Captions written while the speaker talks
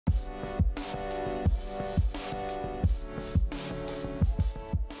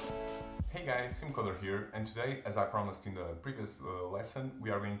guys, SimCoder here, and today, as I promised in the previous lesson,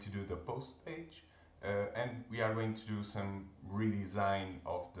 we are going to do the post page and we are going to do some redesign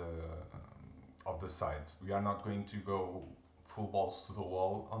of the site. We are not going to go full balls to the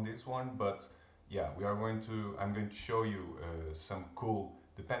wall on this one, but yeah, I'm going to show you some cool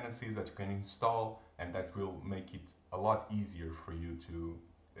dependencies that you can install and that will make it a lot easier for you to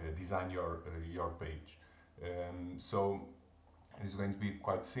design your page. So it's going to be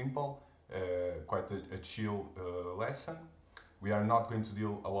quite simple, quite a chill lesson. We are not going to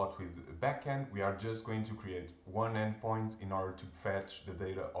deal a lot with backend. We are just going to create one endpoint in order to fetch the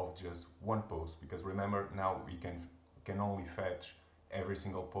data of just one post. Because remember, now we can only fetch every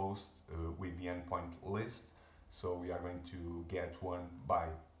single post with the endpoint list. So we are going to get one by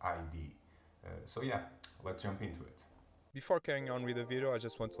ID. So yeah, let's jump into it. Before carrying on with the video, I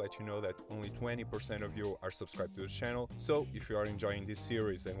just want to let you know that only 20% of you are subscribed to the channel, so if you are enjoying this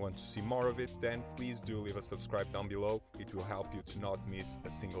series and want to see more of it, then please do leave a subscribe down below. It will help you to not miss a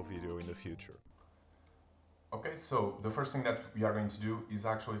single video in the future. Okay, so the first thing that we are going to do is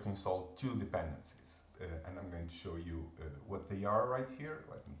actually to install two dependencies, and I'm going to show you what they are right here.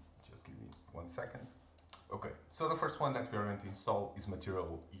 Let me just give me 1 second. Okay, so the first one that we are going to install is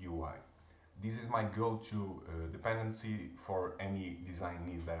Material UI. This is my go-to dependency for any design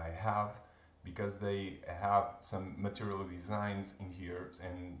need that I have, because they have some material designs in here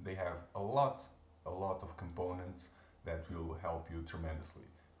and they have a lot of components that will help you tremendously.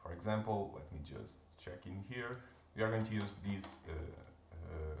 For example, let me just check in here. We are going to use this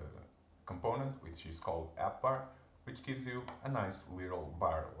component, which is called app bar, which gives you a nice little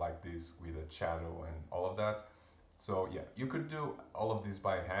bar like this with a shadow and all of that. So yeah, you could do all of this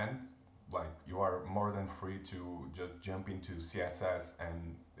by hand. Like, you are more than free to just jump into CSS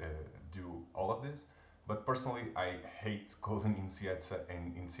and do all of this. But personally, I hate coding in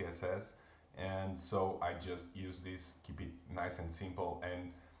CSS, and so I just use this, keep it nice and simple.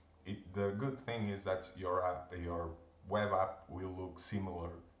 And the good thing is that your web app will look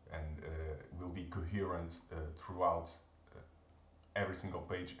similar and will be coherent throughout every single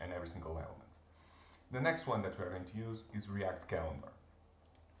page and every single element. The next one that we are going to use is React Calendar.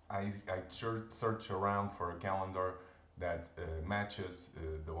 I search around for a calendar that matches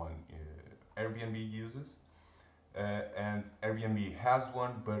the one Airbnb uses, and Airbnb has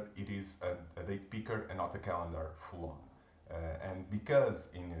one, but it is a date picker and not a calendar full on. And because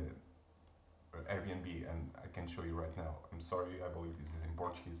in Airbnb, and I can show you right now, I'm sorry, I believe this is in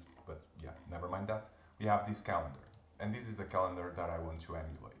Portuguese, but yeah, never mind that. We have this calendar, and this is the calendar that I want to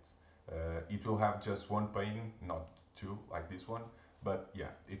emulate. It will have just one pane, not two like this one. But yeah,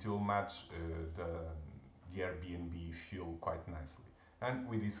 it will match the Airbnb feel quite nicely. And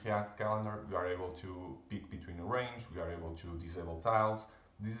with this React calendar, we are able to pick between a range, we are able to disable tiles.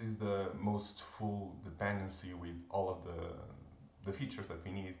 This is the most full dependency with all of the features that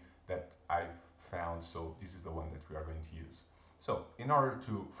we need that I've found, so this is the one that we are going to use. So in order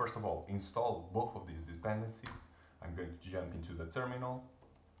to, first of all, install both of these dependencies, I'm going to jump into the terminal,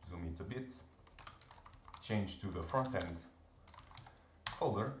 zoom it a bit, change to the front end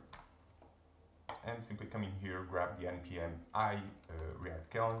folder, and simply come in here, grab the npm i React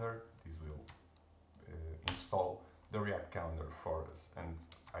calendar. This will install the React calendar for us, and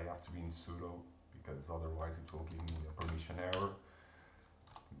I have to be in sudo because otherwise it will give me a permission error.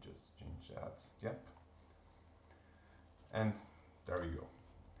 Just change that, yep, and there we go.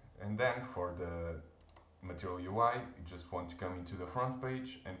 And then for the Material UI, you just want to come into the front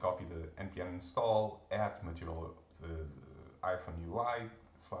page and copy the npm install at material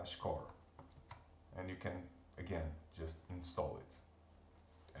 -UI/core, and you can again just install it,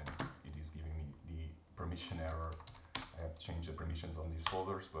 and it is giving me the permission error. I have to change the permissions on these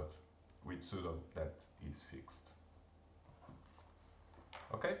folders, but with sudo that is fixed.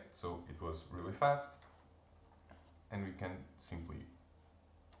 Okay, so it was really fast, and we can simply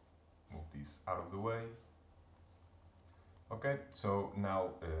move this out of the way. Okay, so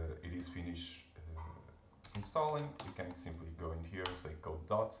now it is finished installing. You can simply go in here, say code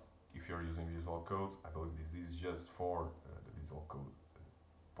dot. If you're using Visual Code, I believe this is just for the Visual Code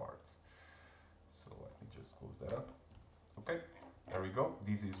part. So let me just close that up. Okay, there we go.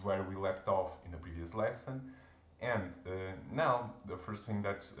 This is where we left off in the previous lesson. And now the first thing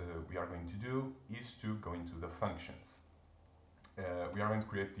that we are going to do is to go into the functions. We are going to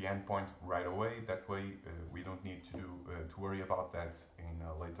create the endpoint right away. That way we don't need to worry about that in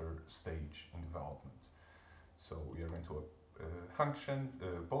a later stage in development. So we are going to function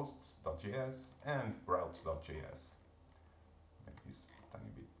posts.js and routes.js. Make this a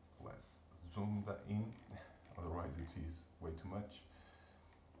tiny bit less zoomed in, otherwise it is way too much.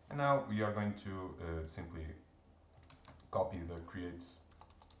 And now we are going to simply copy the create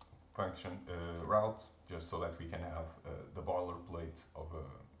function route, just so that we can have the boilerplate of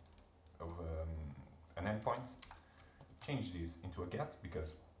an endpoint. Change this into a get,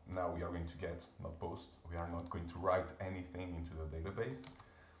 because now we are going to get, not post. We are not going to write anything into the database.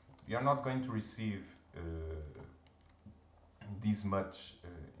 We are not going to receive these much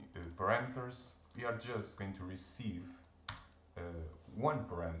parameters. We are just going to receive one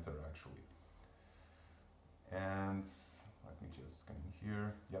parameter actually. And let me just come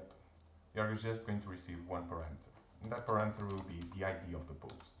here. Yep. We are just going to receive one parameter. And that parameter will be the ID of the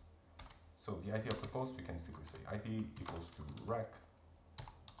post. So the ID of the post, we can simply say ID equals to rec.query.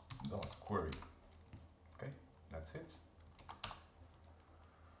 Okay, that's it.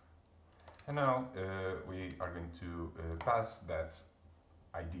 And now we are going to pass that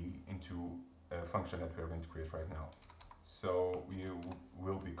ID into a function that we are going to create right now. So we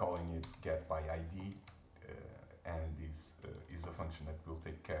will be calling it getById, and this is the function that will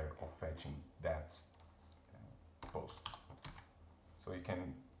take care of fetching that post. So you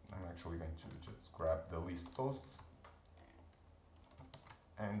can, I'm actually going to just grab the list posts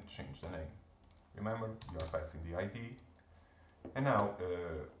and change the name. Remember, you are passing the ID. And now,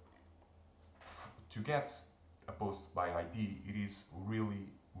 to get a post by ID, it is really,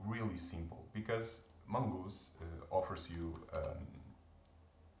 really simple, because Mongoose offers you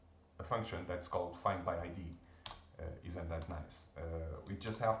a function that's called findById. Isn't that nice? We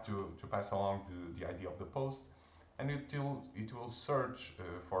just have to pass along the ID of the post, and it will search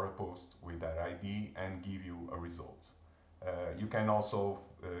for a post with that ID and give you a result. You can also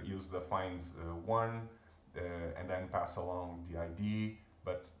use the find one and then pass along the ID,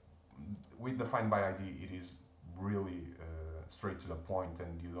 but with the findById it is really straight to the point,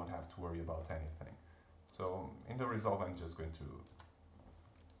 and you don't have to worry about anything. So in the resolve, I'm just going to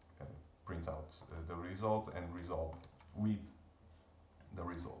print out the result and resolve with the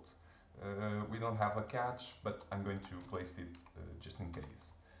result. We don't have a catch, but I'm going to place it just in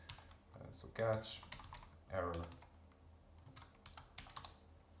case. So catch, error,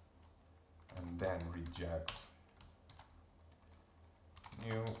 and then reject,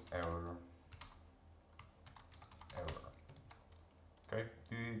 new error, error. Okay,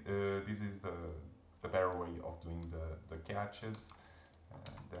 this is the better way of doing the catches,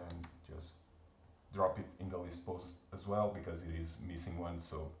 and then just drop it in the list post as well, because it is missing one.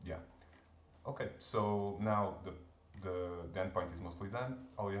 So yeah. Okay, so now the endpoint is mostly done.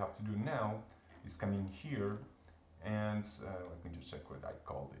 All you have to do now is come in here and let me just check what I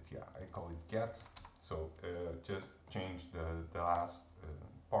called it. Yeah, I call it get. So just change the last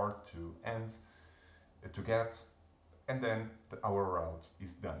part to end, to get, and then our route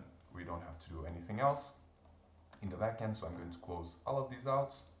is done. We don't have to do anything else in the backend. So I'm going to close all of these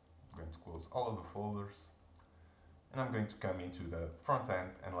out. I'm going to close all of the folders, and I'm going to come into the front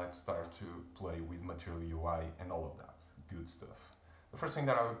end, and let's start to play with Material UI and all of that good stuff. The first thing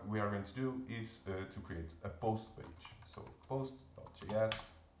that we are going to do is to create a post page. So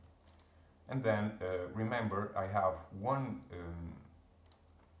post.js, and then remember, I have one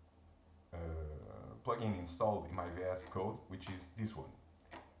plugin installed in my VS Code, which is this one,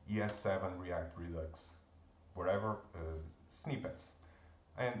 ES7 React Redux, whatever, snippets.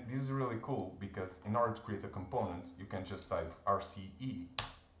 And this is really cool, because in order to create a component, you can just type RCE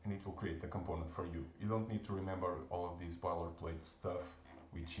and it will create the component for you. You don't need to remember all of this boilerplate stuff,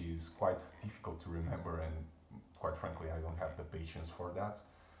 which is quite difficult to remember, and quite frankly, I don't have the patience for that.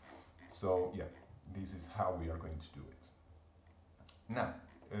 So yeah, this is how we are going to do it. Now,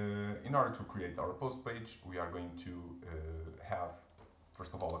 in order to create our post page, we are going to have,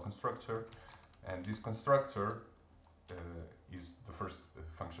 first of all, a constructor, and this constructor is the first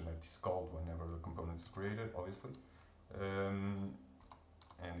function that is called whenever the component is created, obviously.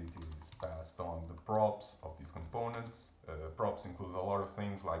 And it is passed on the props of these components. Props include a lot of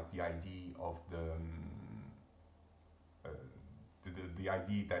things, like the ID of the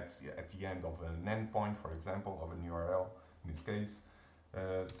ID that's at the end of an endpoint, for example, of an URL in this case.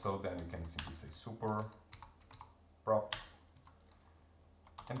 So then we can simply say super props,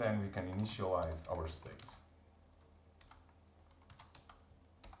 and then we can initialize our state.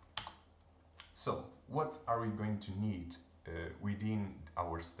 So what are we going to need within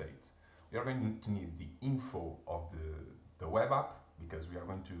our state? We are going to need the info of the web app, because we are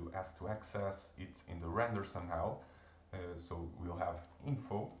going to have to access it in the render somehow. So we'll have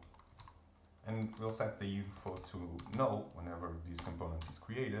info, and we'll set the info to null whenever this component is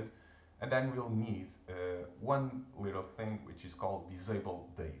created. And then we'll need one little thing which is called disable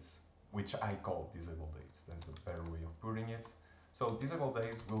days, which I call disable days. That's the better way of putting it. So disable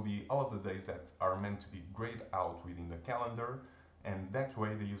days will be all of the days that are meant to be grayed out within the calendar, and that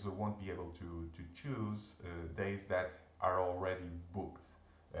way the user won't be able to choose days that are already booked.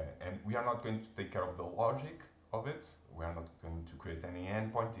 And we are not going to take care of the logic of it. We are not going to create any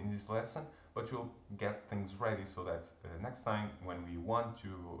endpoint in this lesson, but we'll get things ready so that next time when we want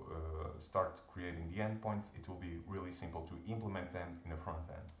to start creating the endpoints, it will be really simple to implement them in the front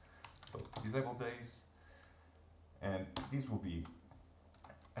end. So disable days, and this will be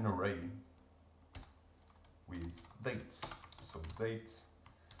an array with dates. So dates,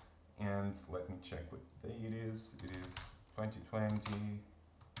 and let me check what day it is. It is 2020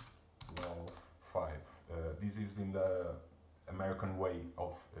 12/5. This is in the American way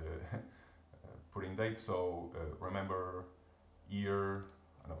of putting dates. So remember year.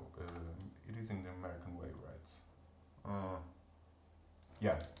 No, it is in the American way, right?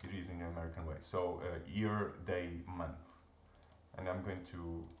 Yeah, it is in the American way. So year, day, month, and I'm going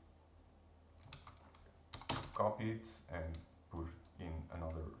to copy it and put in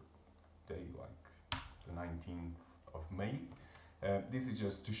another day, like the 19th of May. This is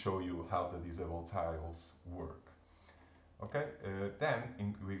just to show you how the disable tiles work. Okay, then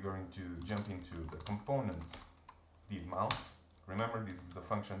we're going to jump into the components did mount. Remember, this is the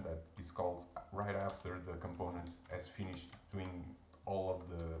function that is called right after the component has finished doing all of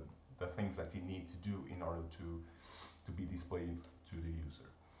the things that it needs to do in order to be displayed to the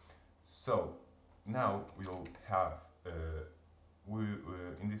user. So now we'll have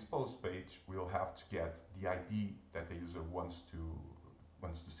in this post page we'll have to get the ID that the user wants to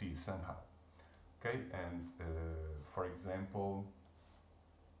see somehow. Okay, and for example,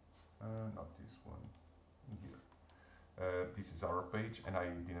 not this one here. This is our page, and I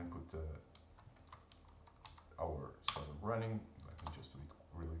didn't put our server running. Let me just do it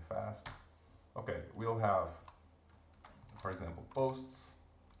really fast. Okay, we'll have, for example, posts.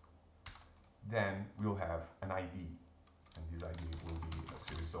 Then we'll have an ID, and this ID will be a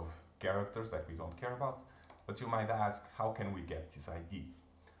series of characters that we don't care about. But you might ask, how can we get this ID?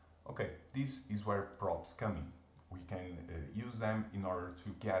 Okay, this is where props come in. We can use them in order to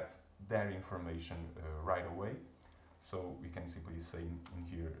get their information right away. So we can simply say in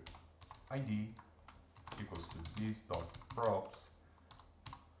here, ID equals to this dot props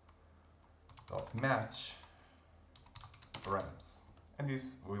dot match params, and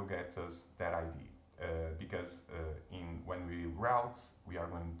this will get us that ID. Because when we route,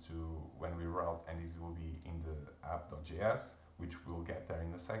 when we route, and this will be in the app.js, which we'll get there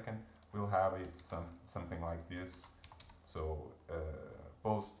in a second, we'll have it something like this. So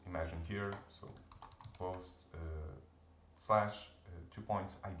post, imagine here, so post slash 2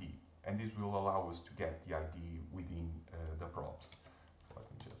 points ID, and this will allow us to get the ID within the props. So let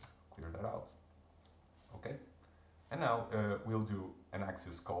me just clear that out. Okay, and now we'll do an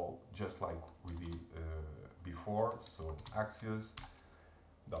Axios call just like we did before. So Axios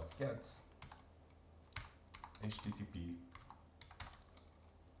dot gets HTTP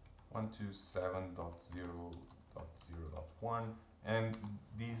 127.0.0.1, and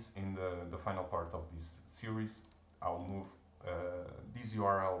this in the final part of this series I'll move this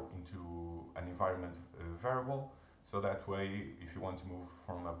URL into an environment variable, so that way if you want to move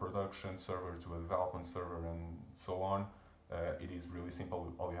from a production server to a development server and so on, it is really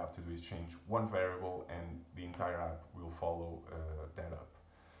simple. All you have to do is change one variable and the entire app will follow that up.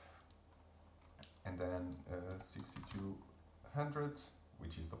 And then 6200,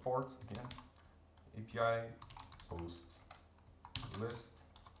 which is the port again, API post list,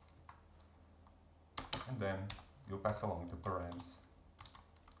 and then you'll pass along the params,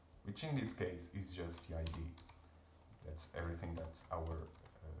 which in this case is just the ID. That's everything that our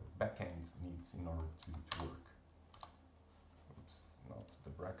backend needs in order to work. Oops, not the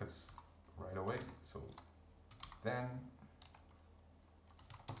brackets right away. So then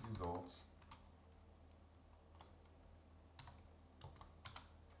results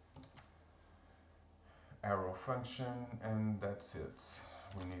arrow function, and that's it.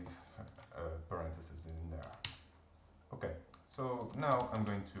 We need parentheses in there. Okay, so now I'm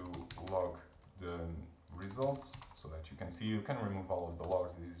going to log the results so that you can see. You can remove all of the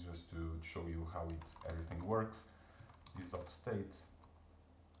logs. This is just to show you how everything works. This dot state,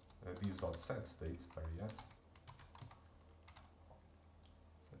 this dot set state,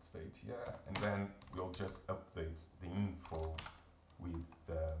 set state, yeah, and then we'll just update the info with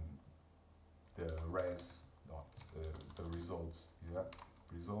the res dot the results, yeah,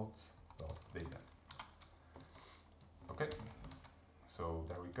 results dot data. Okay, so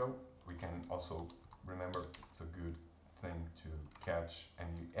there we go. We can also remember, it's a good thing to catch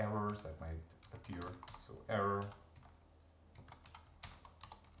any errors that might appear. So error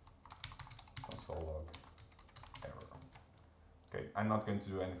console log error. Okay, I'm not going to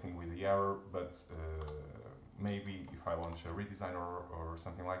do anything with the error, but maybe if I launch a redesign or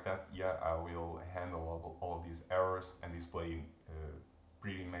something like that, yeah, I will handle all of these errors and display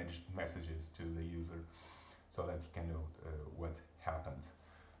pretty messages to the user so that he can know what happened.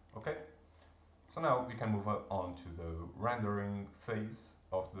 Okay, so now we can move on to the rendering phase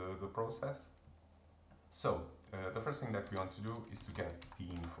of the process. So the first thing that we want to do is to get the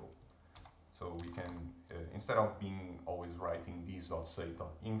info. So we can, instead of being always writing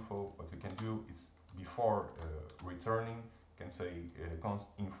this.state.info, what we can do is before returning, you can say const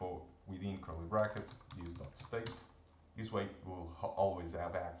info within curly brackets, this.state. This way we'll always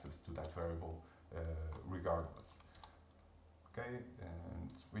have access to that variable regardless. Okay,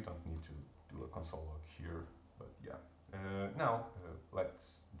 and we don't need to do a console log here, but yeah. Now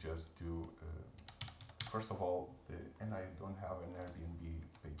let's just do, first of all, and I don't have an Airbnb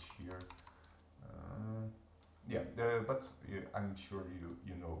page here. But I'm sure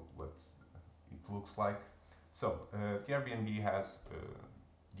you know what it looks like. So the Airbnb has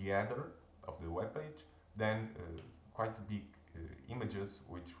the header of the web page, then quite big images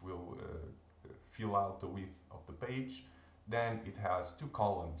which will fill out the width of the page. Then it has two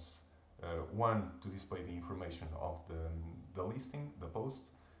columns, one to display the information of the listing, the post,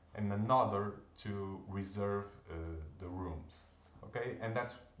 and another to reserve the rooms. Okay, and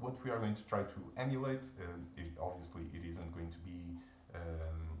that's what we are going to try to emulate. Obviously, it isn't going to be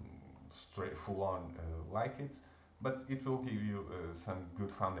straight full-on like it, but it will give you some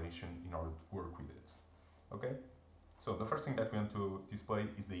good foundation in order to work with it. Okay, so the first thing that we want to display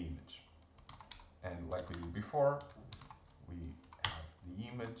is the image, and like we did before, we have the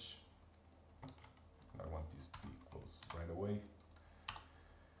image. And I want this to be close right away.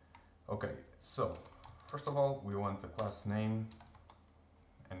 Okay, so first of all, we want a class name,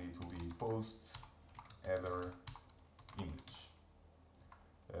 and it will be post header image.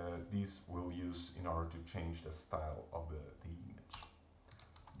 This we'll use in order to change the style of the image.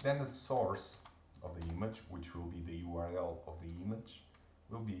 Then the source of the image, which will be the URL of the image,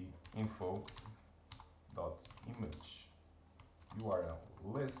 will be info.image URL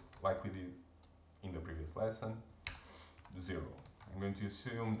list, like we did in the previous lesson, 0. I'm going to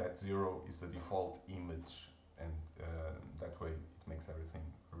assume that 0 is the default image, and that way it makes everything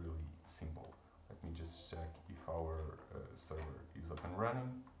really simple. Let me just check if our server is up and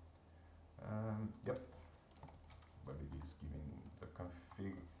running. Yep, but it is giving the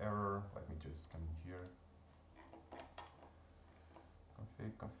config error. Let me just come in here.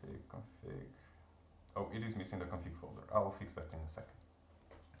 Config. Oh, it is missing the config folder. I'll fix that in a second.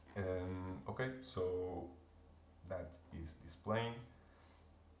 Okay, so that is displaying.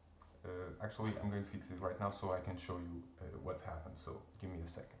 Actually, I'm going to fix it right now so I can show you what happened. So give me a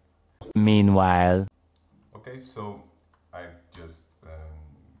second. Meanwhile. Okay, so I just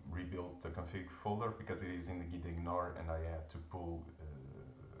rebuilt the config folder because it is in the git ignore, and I had to pull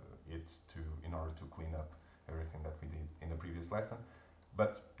it in order to clean up everything that we did in the previous lesson.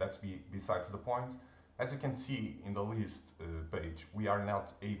 But that's besides the point. As you can see in the list page, we are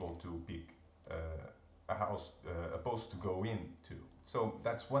not able to pick a post to go into. So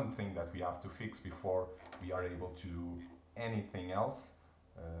that's one thing that we have to fix before we are able to do anything else,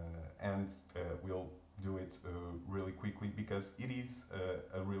 and we'll do it really quickly because it is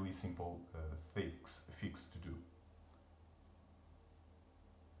a really simple fix to do.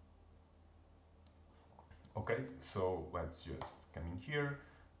 Okay, so let's just come in here,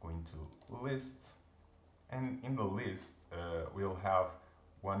 go into lists, and in the list we'll have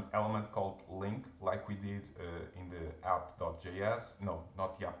one element called link, like we did in the app.js, no,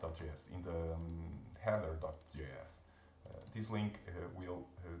 not the app.js, in the header.js. This link will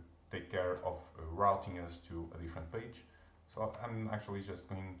take care of routing us to a different page. So I'm actually just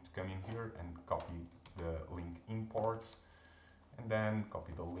going to come in here and copy the link import, and then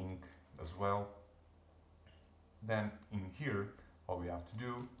copy the link as well. Then in here, all we have to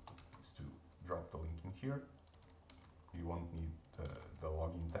do is to drop the link in here. You won't need the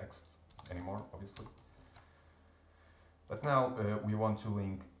login text anymore, obviously. But now we want to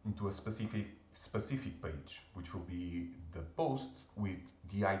link into a specific page, which will be the post with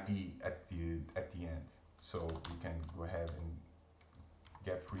the ID at the end. So we can go ahead and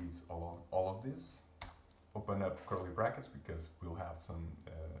get rid of all of this. Open up curly brackets because we'll have some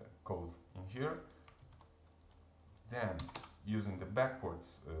code in here. Then using the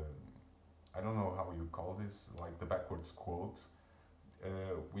backwards, I don't know how you call this, like the backwards quote,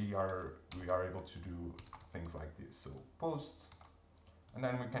 we are able to do things like this. So posts, and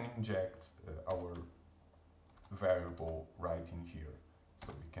then we can inject our variable right in here.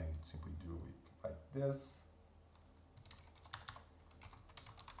 So we can simply do it like this,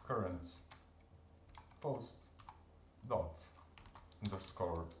 current post dot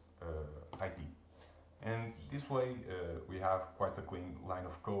underscore ID. And this way we have quite a clean line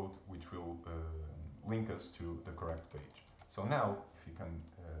of code which will link us to the correct page. So now if you come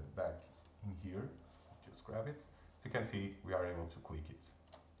back in here, just grab it, so you can see we are able to click it.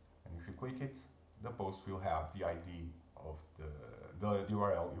 And if you click it, the post will have the ID of the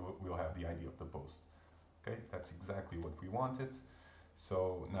URL will have the ID of the post. Okay, that's exactly what we wanted.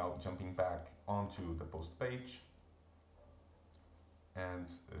 So now jumping back onto the post page,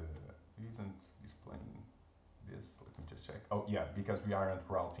 and isn't displaying this, let me just check. Oh yeah, because we aren't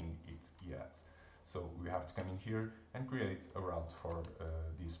routing it yet. So we have to come in here and create a route for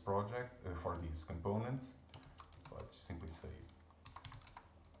this project, for these components. So let's simply say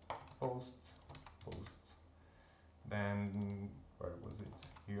post, then where was it?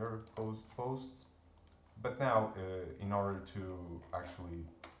 Here, post. But now, in order to actually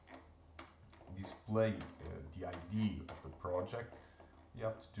display the ID of the project, you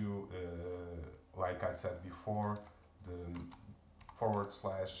have to do, like I said before, the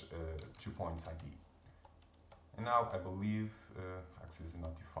 / 2 points ID. And now I believe axis is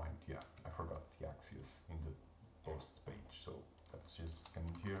not defined. Yeah, I forgot the axis in the post page. So let's just come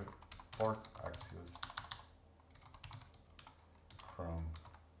here, port axis from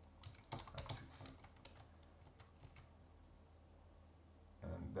axis.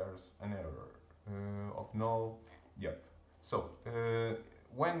 And there's an error of null. Yep. So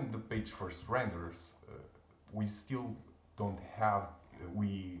when the page first renders, we still don't have,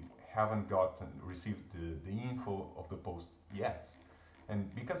 we haven't received the info of the post yet.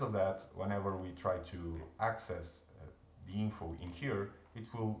 And because of that, whenever we try to access the info in here,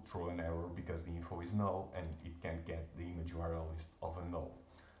 it will throw an error because the info is null and it can't get the image URL list of a null.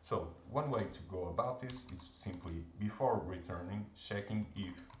 So one way to go about this is simply, before returning, checking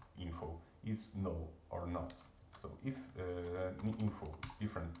if info is null or not. So if info is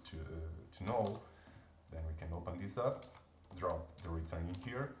different to null, then we can open this up, drop the return in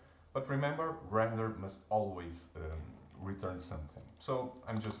here. But remember, render must always return something. So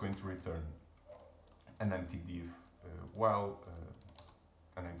I'm just going to return an empty div while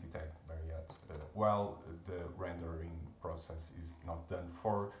an empty tag, better yet, while the rendering process is not done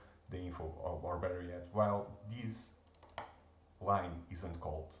for the info, or better yet, while this line isn't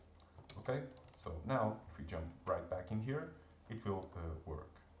called. Okay, so now if we jump right back in here, it will work.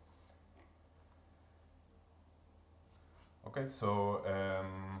 Okay, so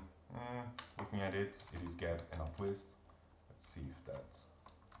looking at it, it is get and not list. Let's see if that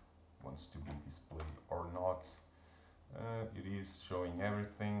wants to be displayed or not. It is showing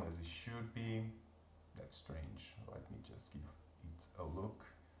everything as it should be. That's strange. Let me just give it a look.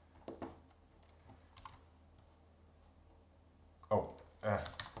 Oh,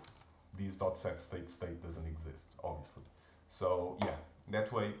 this .setState doesn't exist, obviously. So yeah,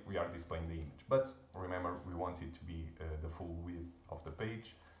 that way we are displaying the image. But remember, we want it to be the full width of the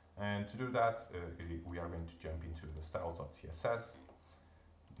page. And to do that, we are going to jump into the styles.css.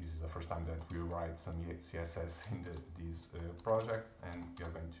 This is the first time that we write some CSS in this project, and we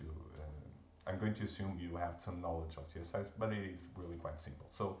are going to, I'm going to assume you have some knowledge of CSS, but it is really quite simple.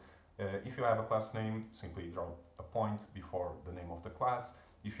 So if you have a class name, simply drop a point before the name of the class.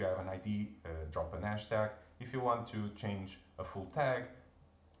 If you have an ID, drop an hashtag. If you want to change a full tag,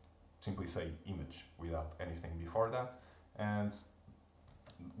 simply say image without anything before that. And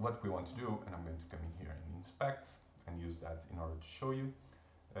what we want to do, and I'm going to come in here and inspect and use that in order to show you.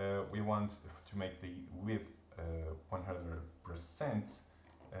 We want to make the width 100%,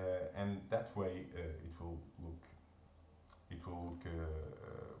 and that way it will look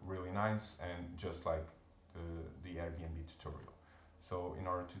really nice and just like the AIRBNB tutorial. So in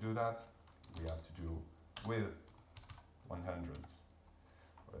order to do that, we have to do width 100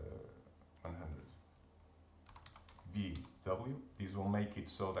 VW. This will make it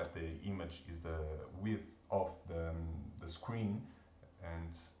so that the image is the width of the screen.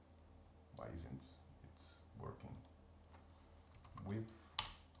 And why isn't it working? Width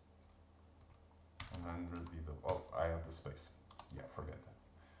 100 VW. Oh, I have the space. Yeah, forget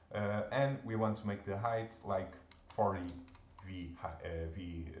that. And we want to make the height like 40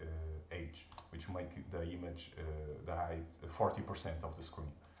 VH, which make the image the height 40% of the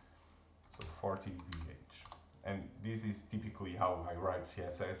screen. So 40 VH. And this is typically how I write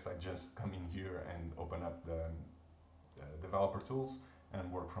CSS. I just come in here and open up the developer tools and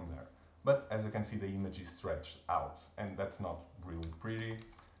work from there. But as you can see, the image is stretched out, and that's not really pretty.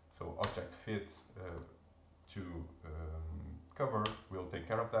 So object fits to cover will take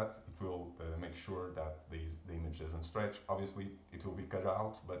care of that. It will make sure that the image doesn't stretch. Obviously, it will be cut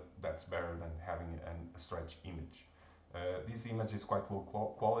out, but that's better than having a stretch image. This image is quite low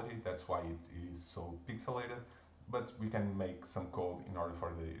quality, that's why it is so pixelated, but we can make some code in order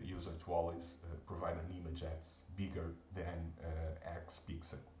for the user to always provide an image that's bigger than X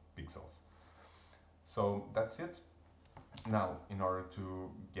pixels. So that's it. Now, in order to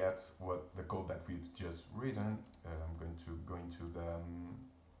get what the code that we've just written, I'm going to go into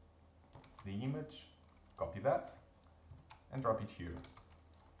the image, copy that, and drop it here.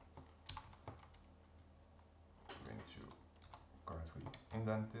 I'm going to correctly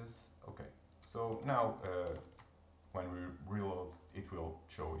indent this. Okay, so now when we reload, it will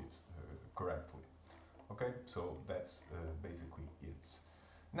show it correctly. Okay, so that's basically it.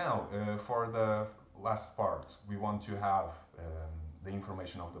 Now, for the last part, we want to have the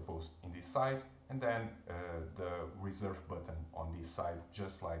information of the post in this side, and then the reserve button on this side,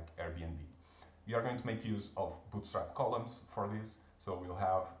 just like Airbnb. We are going to make use of bootstrap columns for this, so we'll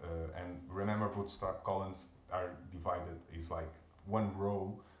have, and remember, bootstrap columns are divided, is like one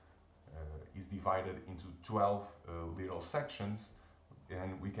row is divided into 12 little sections,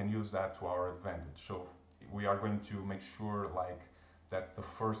 and we can use that to our advantage. So we are going to make sure like that the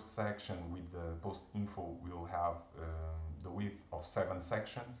first section with the post info will have the width of 7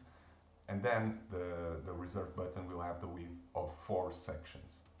 sections, and then the reserve button will have the width of 4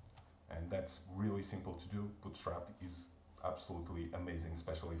 sections. And that's really simple to do. Bootstrap is absolutely amazing,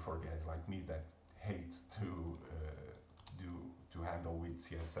 especially for guys like me that hate to handle with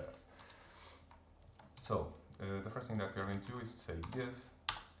CSS. So the first thing that we're going to do is to say div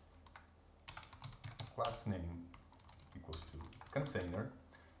class name equals to container,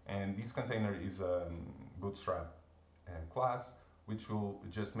 and this container is a bootstrap class which will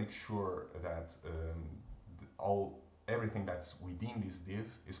just make sure that everything that's within this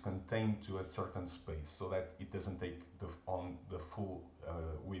div is contained to a certain space, so that it doesn't take on the full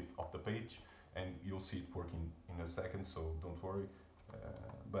width of the page, and you'll see it working in a second, so don't worry.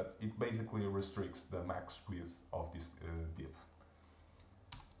 But it basically restricts the max width of this div.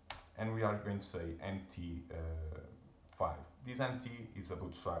 And we are going to say empty 5. This empty is a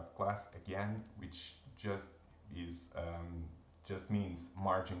bootstrap class again, which just means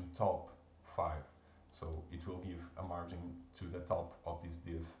margin top 5. So it will give a margin to the top of this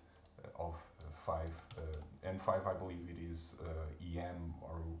div of 5, and 5 I believe it is EM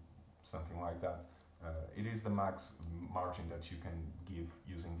or something like that. It is the max margin that you can give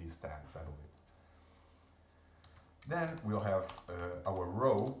using these tags, I believe. Then we'll have our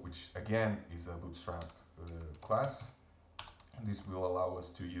row, which again is a bootstrap class. This will allow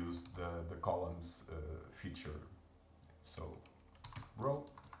us to use the columns feature. So row,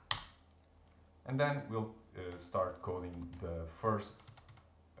 and then we'll start coding the first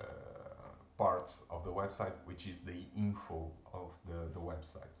part of the website, which is the info of the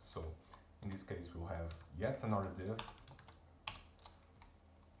website. So in this case we'll have yet another div,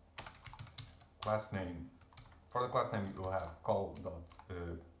 class name. For the class name we'll have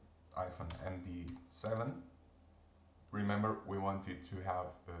call.-md7. Remember, we wanted to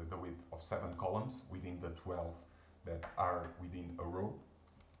have the width of 7 columns within the 12 that are within a row.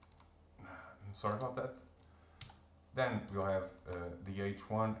 Sorry about that. Then we'll have the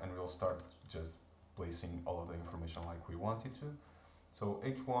h1, and we'll start just placing all of the information like we wanted to. So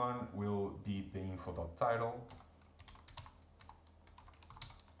h1 will be the info.title.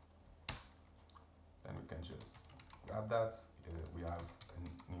 Then we can just grab that. We have an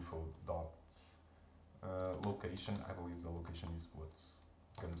info.location. I believe the location is what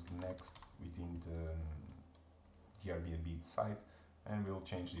comes next within the Airbnb site, and we'll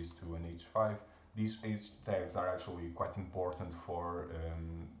change this to an h5. These h tags are actually quite important for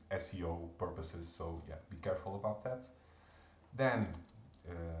SEO purposes, so yeah, be careful about that. Then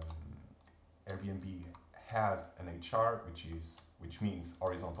Airbnb has an HR, which means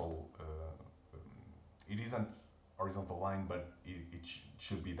horizontal. It isn't horizontal line, but it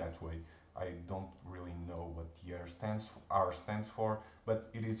should be that way. I don't really know what the R stands for, but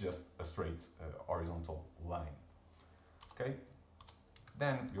it is just a straight horizontal line. Okay.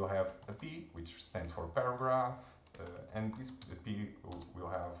 Then you'll have a P, which stands for paragraph, and this P will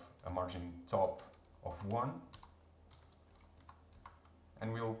have a margin top of 1,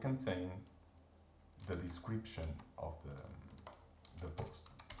 and will contain the description of the post.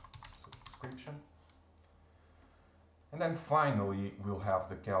 So description. And then finally we'll have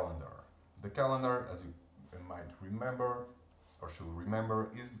the calendar. The calendar, as you might remember, or should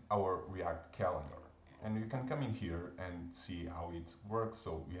remember, is our React calendar. And you can come in here and see how it works.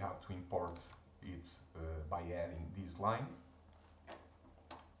 So you have to import it by adding this line.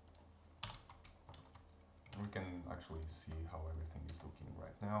 We can actually see how everything is looking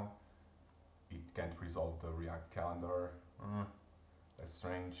right now. It can't resolve the React calendar. That's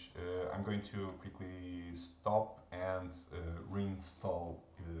strange. I'm going to quickly stop and reinstall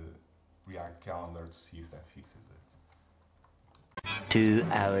React calendar to see if that fixes it. 2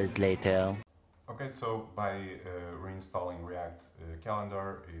 hours later. Okay, so by reinstalling React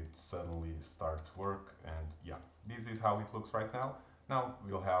calendar, it suddenly started to work, and yeah, this is how it looks right now. Now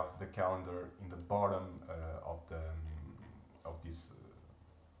we'll have the calendar in the bottom of this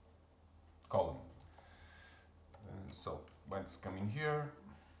column. So let's come in here,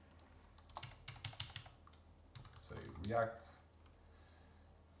 say React.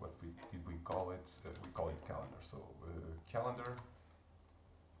 What did we call it? We call it calendar. So calendar.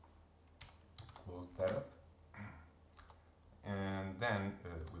 Close that up, and then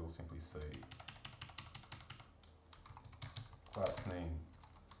we'll simply say class name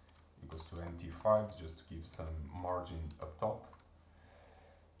equals to nt5 just to give some margin up top.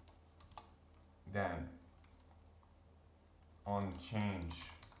 Then on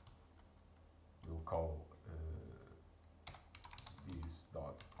change we'll call this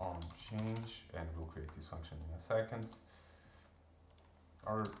dot on change, and we'll create this function in a second.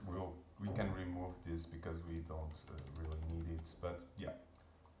 Or we can remove this because we don't really need it, but yeah,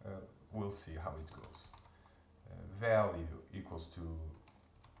 we'll see how it goes. Value equals to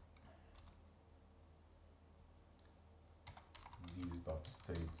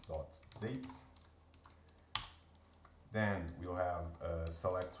these.states.dates. Then we'll have a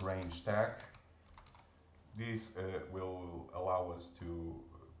select range tag. This will allow us to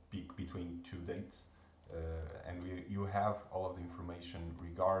pick between two dates. And you have all of the information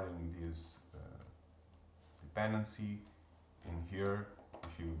regarding this dependency in here.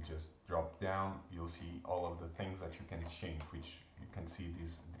 If you just drop down, you'll see all of the things that you can change, which you can see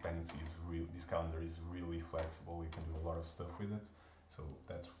this dependency is real. This calendar is really flexible. You can do a lot of stuff with it. So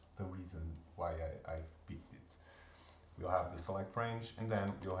that's the reason why I picked it. We'll have the select range, and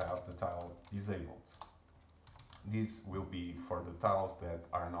then you'll have the tile disabled. This will be for the tiles that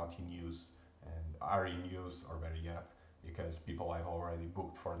are not in use, and are in use, or better yet, because people have already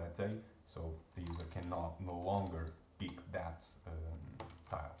booked for that day, so the user cannot no longer pick that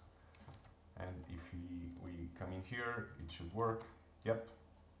tile. And if we come in here, it should work. Yep,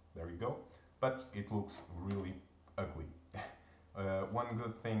 there we go. But it looks really ugly. One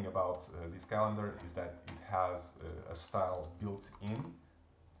good thing about this calendar is that it has a style built in.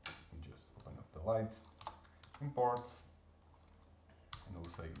 We just open up the lights, import, and we'll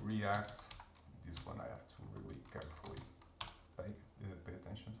say React. This one I have to really carefully pay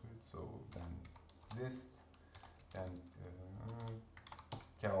attention to it. So then this, and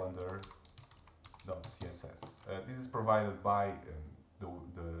calendar.css. This is provided by the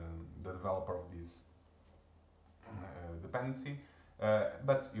developer of this dependency,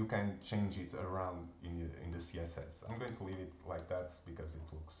 but you can change it around in the CSS. I'm going to leave it like that because it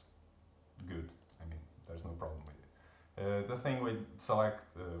looks good. I mean, there's no problem with it. The thing with select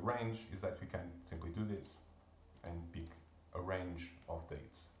range is that we can simply do this and pick a range of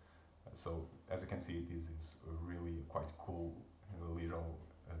dates. So as you can see, this is a really quite cool little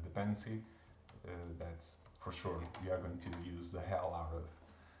dependency that's for sure we are going to use the hell out of.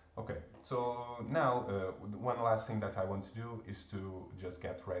 Okay, so now one last thing that I want to do is to just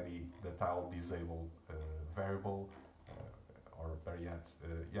get ready the tile disable variable, or better yet,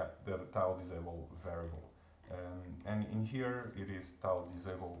 yeah, the tile disable variable. And in here it is tile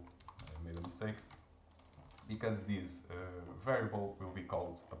disable. I made a mistake because this variable will be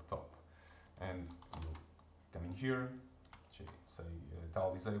called up top, and we'll come in here, say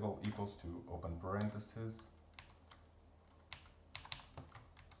tile disable equals to open parentheses.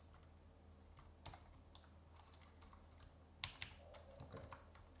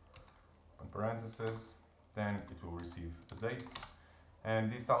 Parentheses, then it will receive the dates, and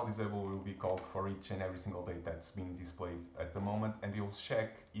this tile disable will be called for each and every single date that's being displayed at the moment, and it will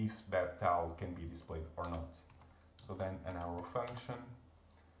check if that tile can be displayed or not. So then an arrow function,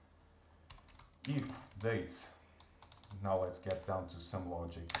 if dates, now let's get down to some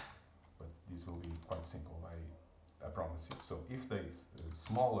logic, but this will be quite simple, I promise you. So if dates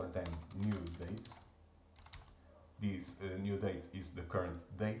smaller than new date, this new date is the current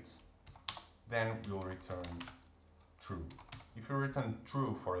date, then we'll return true. If you return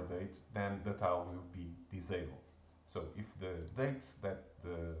true for a date, then the tile will be disabled. So if the date that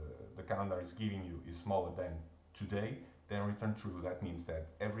the calendar is giving you is smaller than today, then return true. That means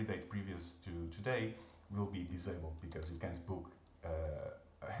that every date previous to today will be disabled, because you can't book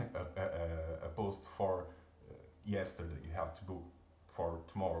a post for yesterday. You have to book for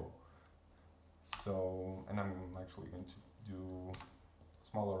tomorrow. So, and I'm actually going to do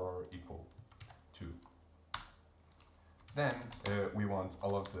smaller or equal to. Then we want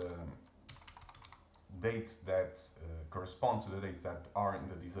all of the dates that correspond to the dates that are in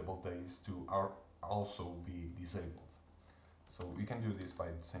the disabled days to also be disabled. So we can do this by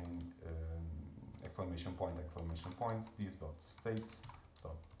saying exclamation point, this dot state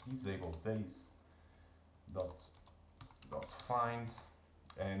dot disabled days dot find,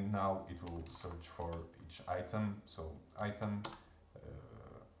 and now it will search for each item. So item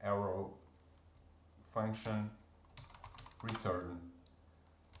arrow function return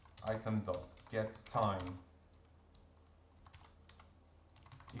item dot get time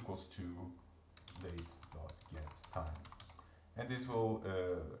equals to date dot get time, and this will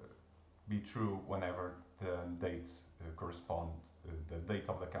be true whenever the dates correspond, the date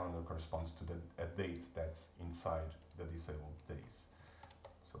of the calendar corresponds to a date that's inside the disabled days.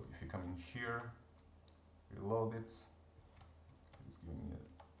 So if you come in here, reload it, it's giving me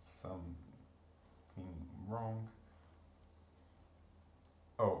something wrong.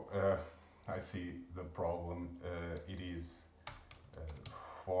 Oh, I see the problem. It is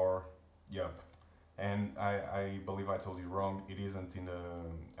yep. And I believe I told you wrong. It isn't in the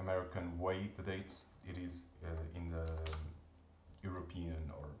American way, the dates. It is in the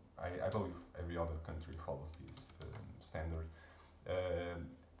European, or I believe every other country follows this standard.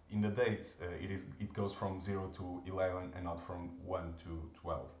 In the dates, it goes from 0 to 11 and not from 1 to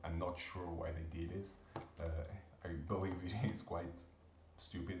 12. I'm not sure why they did this. I believe it is quite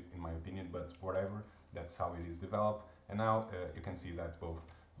stupid in my opinion, but whatever, that's how it is developed. And now you can see that both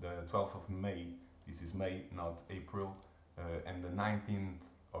the 12th of May, this is May, not April, and the 19th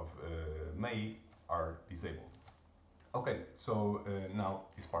of May are disabled. Okay, so now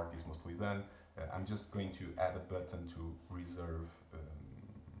this part is mostly done. I'm just going to add a button to reserve,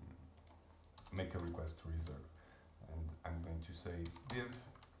 make a request to reserve. And I'm going to say div.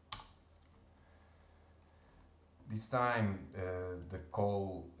 This time the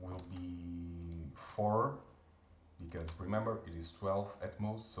call will be 4, because remember it is 12 at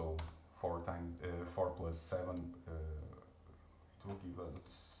most, so 4 plus 7, it will give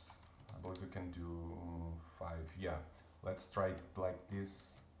us, I believe we can do 5, yeah. Let's try it like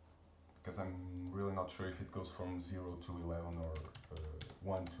this, because I'm really not sure if it goes from 0 to 11 or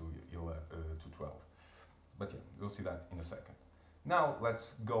 1 to 12. But yeah, we'll see that in a second. Now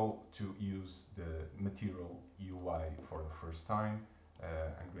let's go to use the material UI for the first time.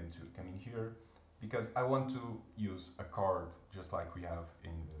 I'm going to come in here because I want to use a card just like we have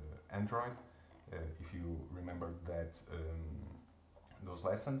in Android. If you remember that those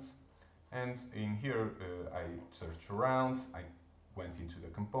lessons. And in here I searched around, I went into the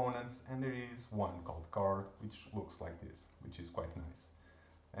components, and there is one called card which looks like this, which is quite nice.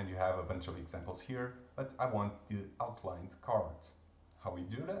 And you have a bunch of examples here, but I want the outlined cards. How we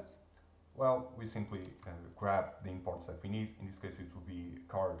do that? Well, we simply grab the imports that we need. In this case, it will be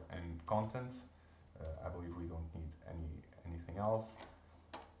card and contents. I believe we don't need anything else.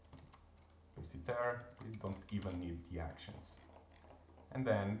 Paste it there. We don't even need the actions. And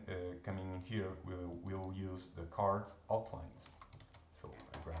then coming in here, we'll use the card outlines. So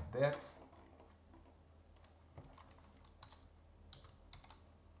I grab that.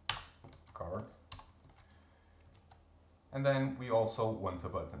 Card. And then we also want a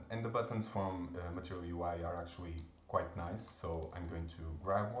button. And the buttons from Material UI are actually quite nice. So I'm going to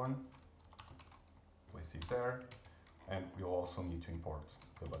grab one, place it there, and we'll also need to import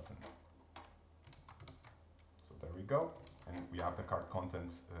the button. So there we go. And we have the card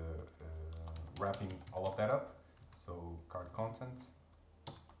contents wrapping all of that up. So card contents,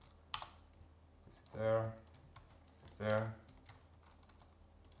 place it there, place it there.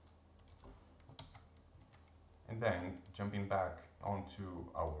 And then jumping back onto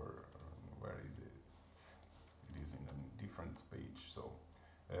our, where is it? It is in a different page. So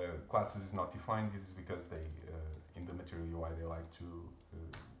classes is not defined. This is because they, in the Material UI, they like to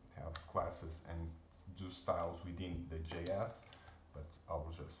have classes and do styles within the JS, but I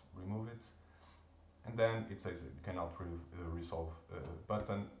will just remove it. And then it says it cannot resolve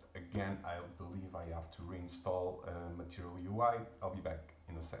button. Again, I believe I have to reinstall Material UI. I'll be back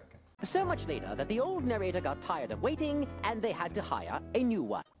in a second. So much later that the old narrator got tired of waiting and they had to hire a new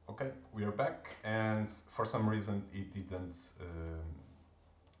one. Okay, we are back, and for some reason it didn't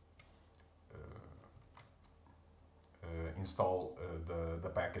install the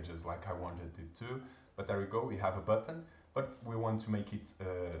packages like I wanted it to, but there we go, we have a button, but we want to make it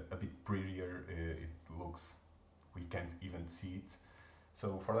a bit prettier. It looks, we can't even see it.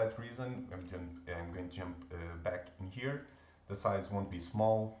 So for that reason, I'm going to jump back in here. The size won't be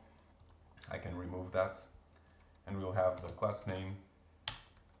small. I can remove that, and we'll have the class name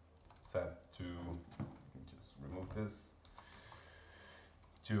set to, just remove this,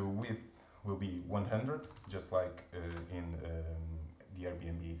 to width will be 100, just like in the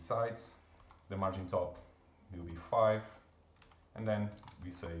Airbnb sites. The margin top will be 5, and then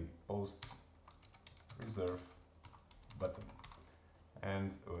we say post reserve button,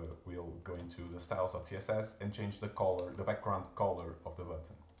 and we'll go into the styles.css and change the color, the background color of the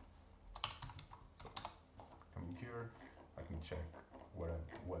button. So come in here, I can check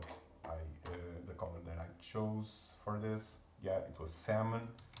the color that I chose for this. Yeah, it was salmon.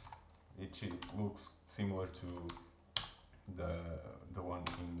 It looks similar to the one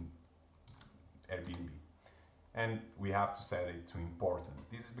in Airbnb. And we have to set it to important.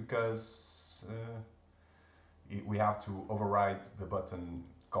 This is because we have to override the button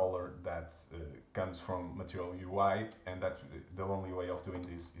color that comes from Material UI, and that the only way of doing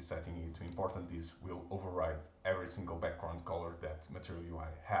this is setting it to important. This will override every single background color that Material UI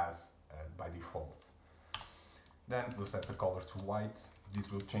has by default. Then we'll set the color to white.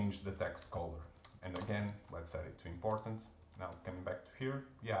 This will change the text color. And again, let's set it to important. Now coming back to here,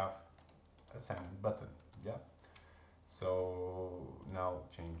 we have a salmon button. Yeah. So now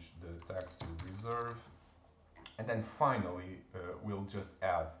change the text to reserve. And then finally, we'll just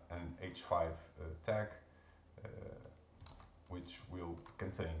add an H5 tag, which will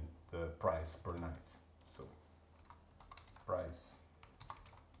contain the price per night. So price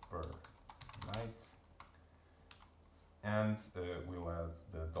per night. And we'll add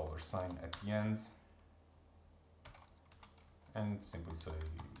the $sign at the end. And simply say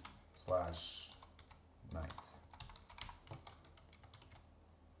 /night.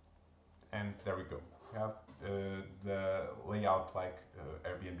 And there we go. We have the layout like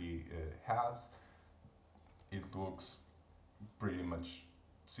Airbnb has. It looks pretty much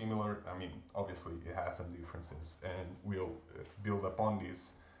similar. I mean, obviously it has some differences, and we'll build upon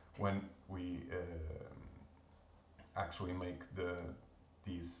this when we actually make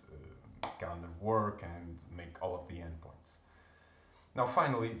these calendar work and make all of the endpoints. Now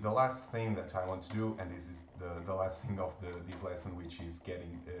finally, the last thing that I want to do, and this is the last thing of this lesson, which is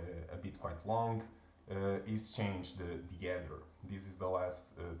getting a bit quite long, is change the header. This is the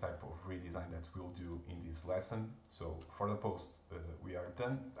last type of redesign that we'll do in this lesson. So for the post, we are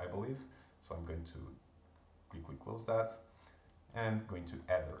done, I believe. So I'm going to quickly close that and going to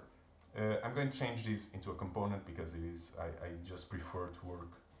header. I'm going to change this into a component because it is, I just prefer to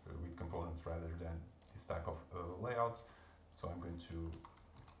work with components rather than this type of layout. So I'm going to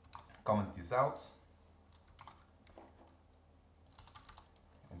comment this out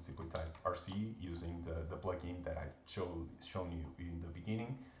and simply type RCE using the plugin that I shown you in the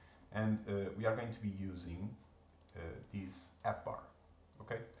beginning. And we are going to be using this app bar.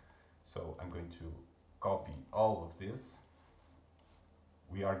 Okay, so I'm going to copy all of this.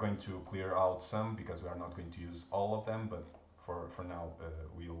 We are going to clear out some because we are not going to use all of them, but for now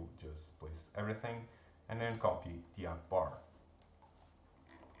we'll just place everything and then copy the app bar.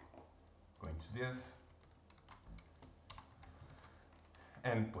 Going to div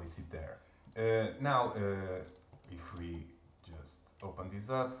and place it there. Now if we just open this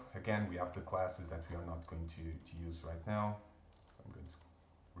up, again we have the classes that we are not going to use right now, so I'm going to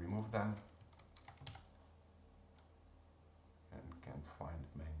remove them and can't find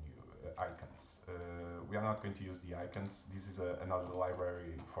menu icons. We are not going to use the icons. This is another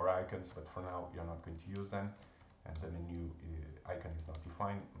library for icons, but for now we are not going to use them, and the menu icon is not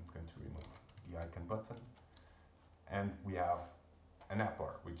defined. I'm going to remove the icon button, and we have an app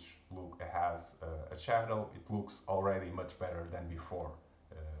bar which has a shadow. It looks already much better than before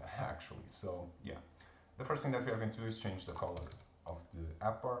actually. So yeah, the first thing that we are going to do is change the color of the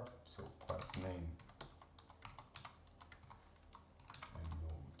app bar. So class name, and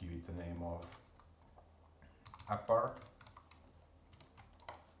we'll give it the name of app bar.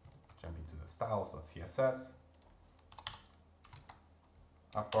 Jump into the styles.css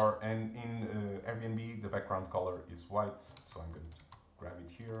app bar, and in Airbnb the background color is white, so I'm going to grab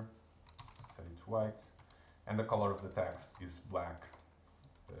it here, set it to white, and the color of the text is black,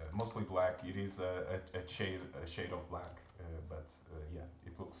 mostly black. It is a shade of black, but yeah,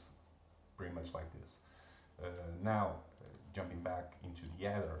 it looks pretty much like this. Now jumping back into the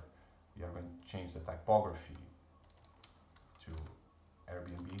header, we are going to change the typography to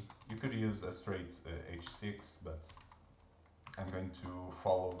Airbnb. You could use a straight H6, but I'm going to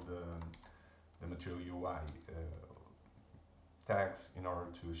follow the Material UI tags in order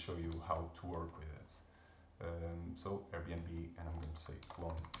to show you how to work with it. So Airbnb, and I'm going to say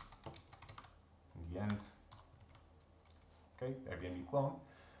clone in the end. Okay, Airbnb clone.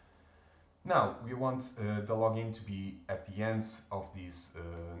 Now we want the login to be at the ends of this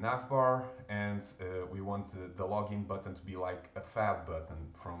navbar, and we want the login button to be like a fab button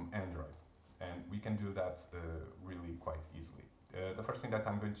from Android. And we can do that really quite easily. The first thing that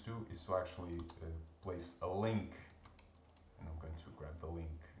I'm going to do is to actually place a link, and I'm going to grab the link.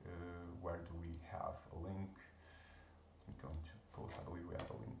 Where do we have a link? I'm going to post, I believe we have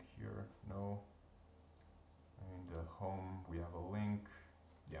a link here. No. In the home we have a link.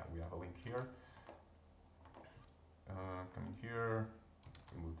 Yeah, we have a link here. Coming here,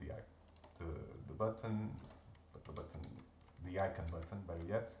 remove the button, but the icon button, better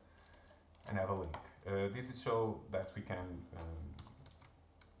yet, and have a link. This is so that we can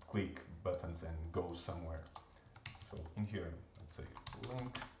click buttons and go somewhere. So in here, let's say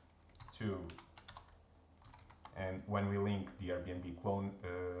link to, and when we link the Airbnb clone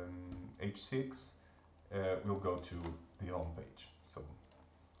H6, we'll go to the home page. So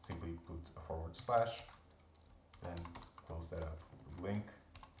simply put a /, then close that up with link.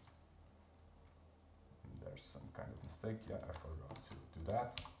 And there's some kind of mistake. Yeah, I forgot to do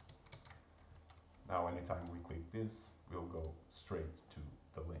that. Now, anytime we click this, we'll go straight to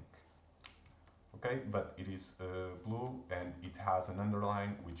the link. Okay, but it is blue and it has an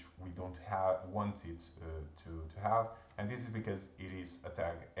underline which we don't want it to have, and this is because it is a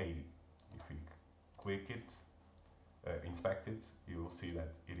tag 80. If we click it, inspect it, you will see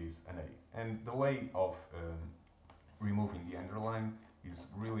that it is an A. And the way of removing the underline is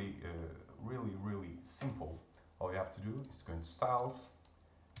really simple. All you have to do is to go into Styles,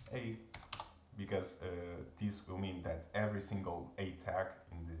 A, because this will mean that every single A tag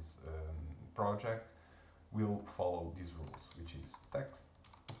in this project will follow these rules, which is text,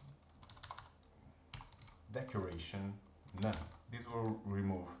 decoration, none. This will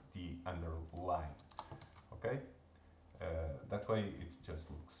remove the underline. Okay. That way it just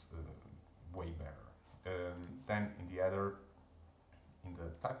looks way better. Then in the header, in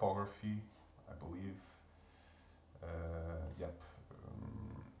the typography, I believe,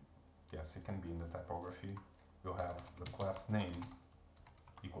 yes, it can be in the typography. We'll have the class name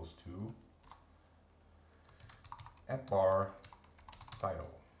equals to @bar title.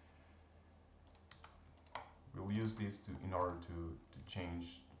 We'll use this in order to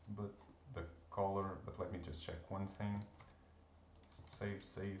change the color, but let me just check one thing. Save.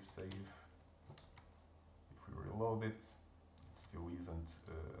 If we reload it, it still isn't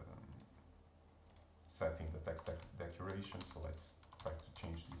setting the text decoration, so let's try to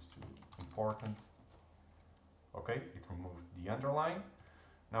change this to important. Okay, it removed the underline.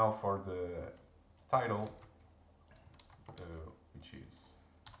 Now for the title, which is,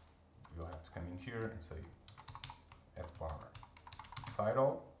 you'll have to come in here and say @bar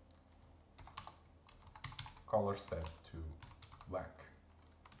title, color set to black.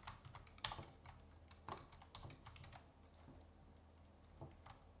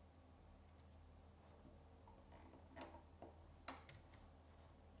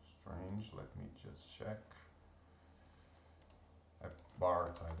 Strange, let me just check.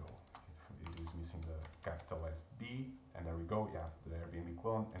 @bar title, it is missing the capitalized B, and there we go, you have the Airbnb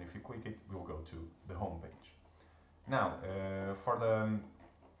clone, and if you click it, we'll go to the home page. Now, for the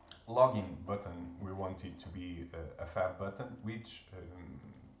login button, we want it to be a fab button, which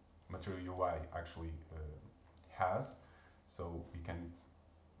Material UI actually has. So you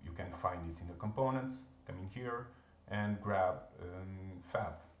can find it in the components, come in here and grab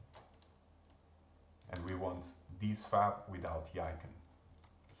fab. And we want this fab without the icon.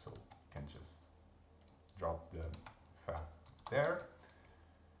 So you can just drop the fab there.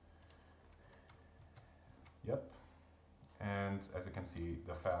 Yep. And as you can see,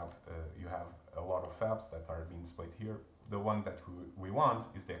 the fab, you have a lot of fabs that are being displayed here. The one that we want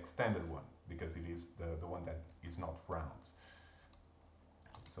is the extended one, because it is the one that is not round.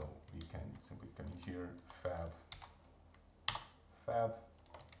 So we can simply come in here, fab,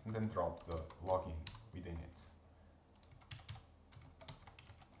 and then drop the login within it.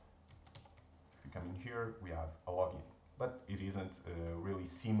 If we come in here, we have a login, but it isn't really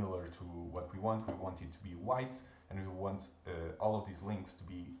similar to what we want. We want it to be white, and we want all of these links to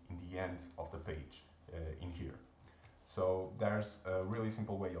be in the end of the page in here. So there's a really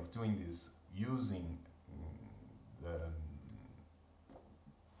simple way of doing this using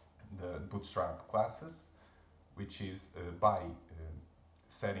the Bootstrap classes, which is by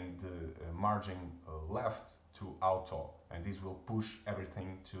setting the margin left to auto, and this will push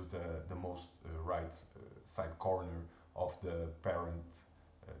everything to the most right side corner of the parent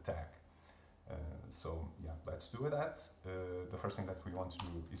tag. So yeah, let's do that. The first thing that we want to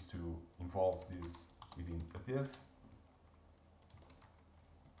do is to involve this within a div.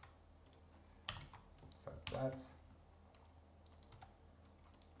 that.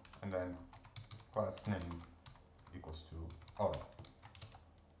 And then class name equals to auto.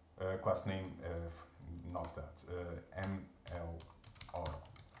 Class name, not that, ML auto,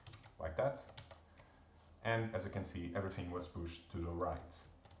 like that. And as you can see, everything was pushed to the right.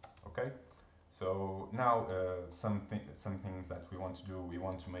 Okay, so now some things that we want to do. We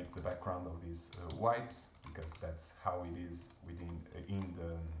want to make the background of this white, because that's how it is within in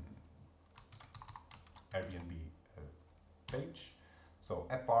the Airbnb page. So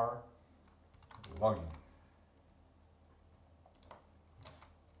appr login.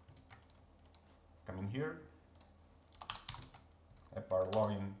 Come in here, appr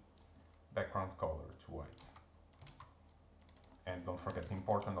login, background color to white. And don't forget the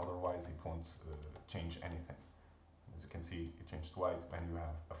important, otherwise it won't change anything. As you can see, it changed to white when you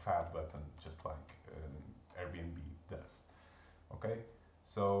have a fab button, just like Airbnb does. Okay,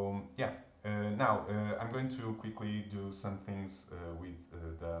 so yeah, now I'm going to quickly do some things with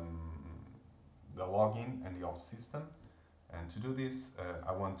the login and the off system. And to do this,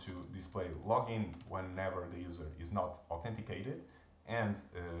 I want to display login whenever the user is not authenticated, and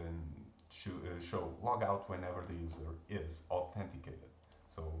show logout whenever the user is authenticated.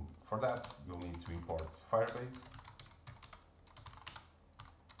 So for that, you'll need to import Firebase.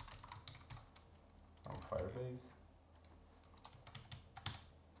 From Firebase.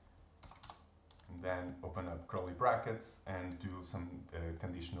 And then open up curly brackets and do some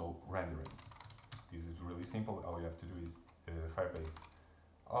conditional rendering. This is really simple. All you have to do is Firebase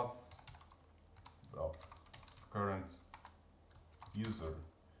auth dot current user.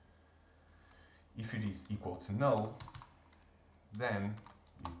 If it is equal to null, then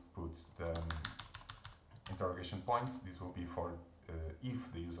it puts the interrogation point. This will be for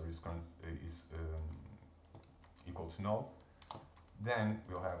if the user is equal to null. Then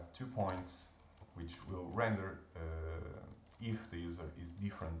we'll have 2 points, which will render if the user is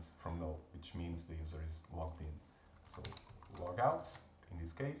different from null, which means the user is logged in. So log out in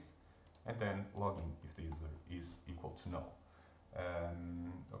this case, and then log in if the user is equal to null.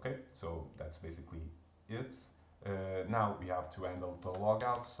 Okay, so that's basically it. Now we have to handle the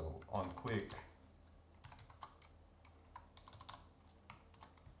logout, so on click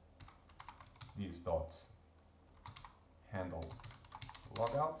these dots handle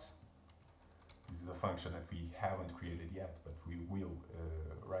logout. This is a function that we haven't created yet, but we will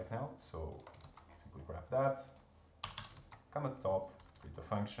right now. So simply grab that, come at the top with the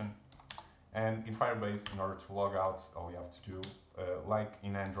function. And in Firebase, in order to log out, all you have to do, like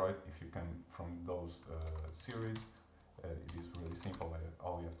in Android, if you come from those series, it is really simple.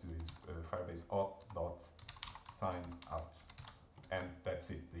 All you have to do is Firebase auth.sign out. And that's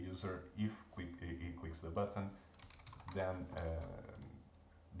it. The user, if he clicks the button, then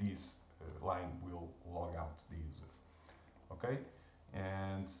this line will log out the user. Okay?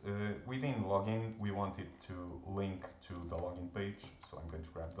 And within login, we want it to link to the login page. So I'm going to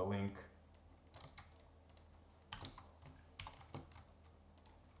grab the link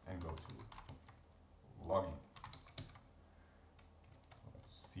and go to login.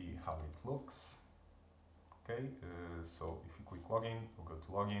 Let's see how it looks. Okay, so if you click login, we'll go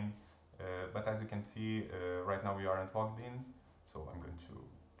to login. But as you can see, right now we aren't logged in. So I'm going to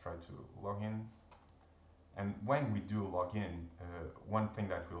try to log in. And when we do log in, one thing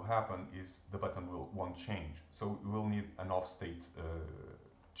that will happen is the button won't change. So we will need an offstate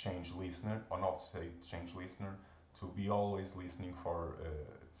change listener, to be always listening for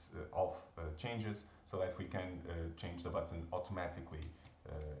off changes, so that we can change the button automatically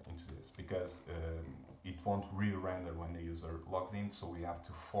into this, because it won't re-render when the user logs in, so we have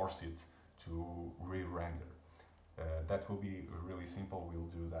to force it to re-render. That will be really simple. We'll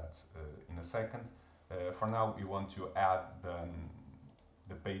do that in a second. For now, we want to add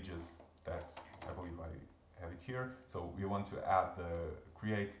the pages that I believe I have it here. So we want to add the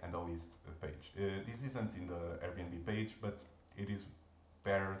create and the list page. This isn't in the Airbnb page, but it is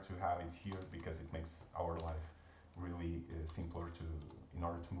better to have it here because it makes our life really simpler in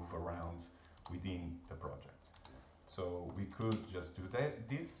order to move around within the project. So we could just do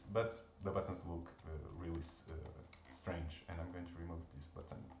this, but the buttons look really strange, and I'm going to remove this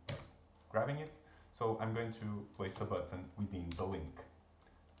button by grabbing it. So I'm going to place a button within the link.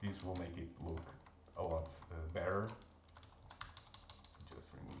 This will make it look a lot better.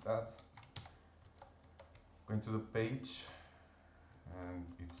 Just remove that. Going to the page, and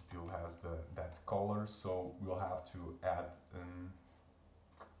it still has that color, so we'll have to add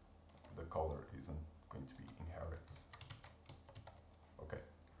the color isn't going to be inherit. Okay,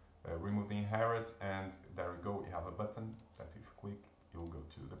 remove the inherit, and there we go. We have a button that if you click, you'll go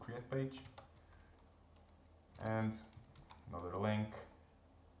to the create page. and another link,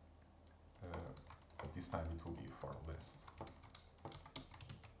 but this time it will be for list.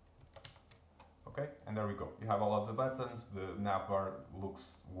 Okay, and there we go. You have all of the buttons. The navbar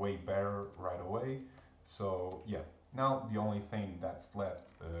looks way better right away. So yeah, now the only thing that's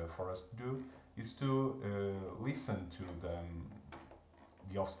left for us to do is to listen to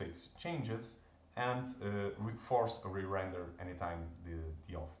the off-state changes and force a re-render anytime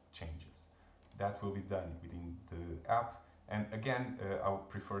the off changes. That will be done within the app. And again, I would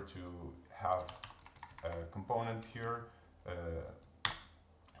prefer to have a component here.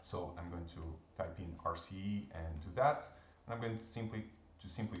 So I'm going to type in RCE and do that. And I'm going to simply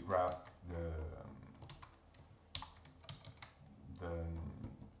grab the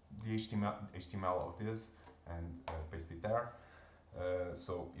HTML of this and paste it there.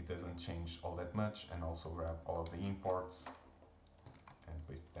 So it doesn't change all that much, and also grab all of the imports and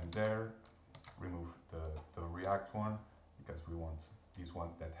paste them there. Remove the React one because we want this one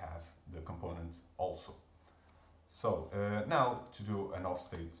that has the components also. So now to do an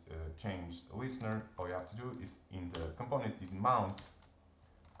offstate changed listener, all you have to do is in the component in mount,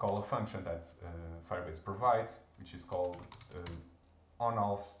 call a function that Firebase provides, which is called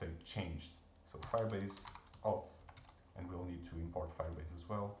on-off state changed. So Firebase auth, and we'll need to import Firebase as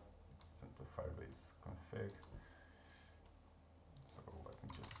well. Send the Firebase config. So let me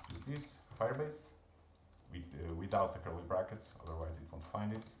just do this, Firebase, without the curly brackets, otherwise it won't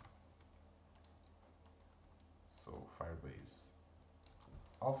find it. So Firebase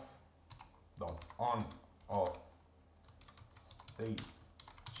off dot on off state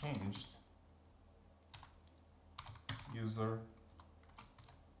changed user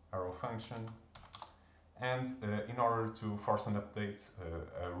arrow function, and in order to force an update,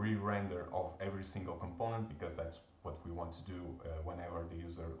 a re-render of every single component, because that's what we want to do whenever the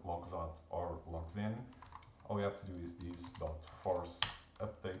user logs out or logs in, all you have to do is this dot force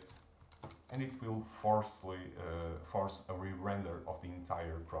update, and it will force a re-render of the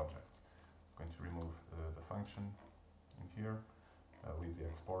entire project. I'm going to remove the function in here, leave the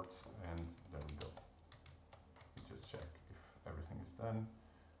exports, and there we go. We just check if everything is done.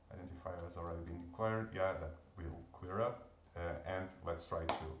 Identifier has already been declared. Yeah, that will clear up. And let's try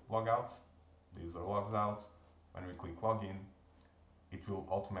to log out. The user logs out. When we click login, it will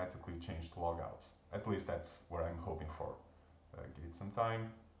automatically change to logout. At least that's what I'm hoping for. Give it some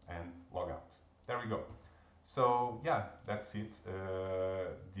time and log out. There we go. So yeah, that's it.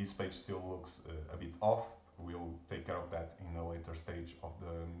 This page still looks a bit off. We'll take care of that in a later stage of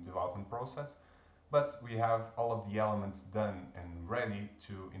the development process. But we have all of the elements done and ready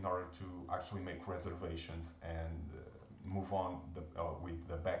in order to actually make reservations and move on with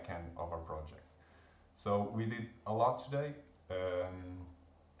the back end of our project. So we did a lot today.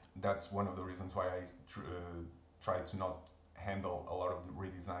 That's one of the reasons why I try to not handle a lot of the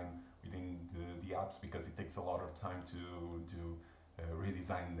redesign within the apps, because it takes a lot of time to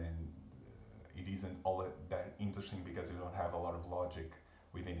redesign, and it isn't all that interesting because you don't have a lot of logic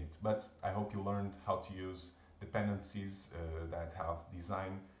within it. But I hope you learned how to use dependencies that have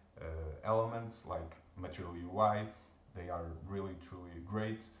design elements like Material UI. They are really truly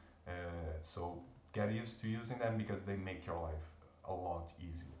great, so get used to using them because they make your life a lot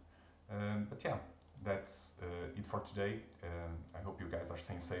easier. But yeah, that's it for today. I hope you guys are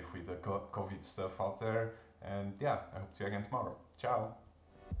staying safe with the COVID stuff out there, and yeah, I hope to see you again tomorrow. Ciao!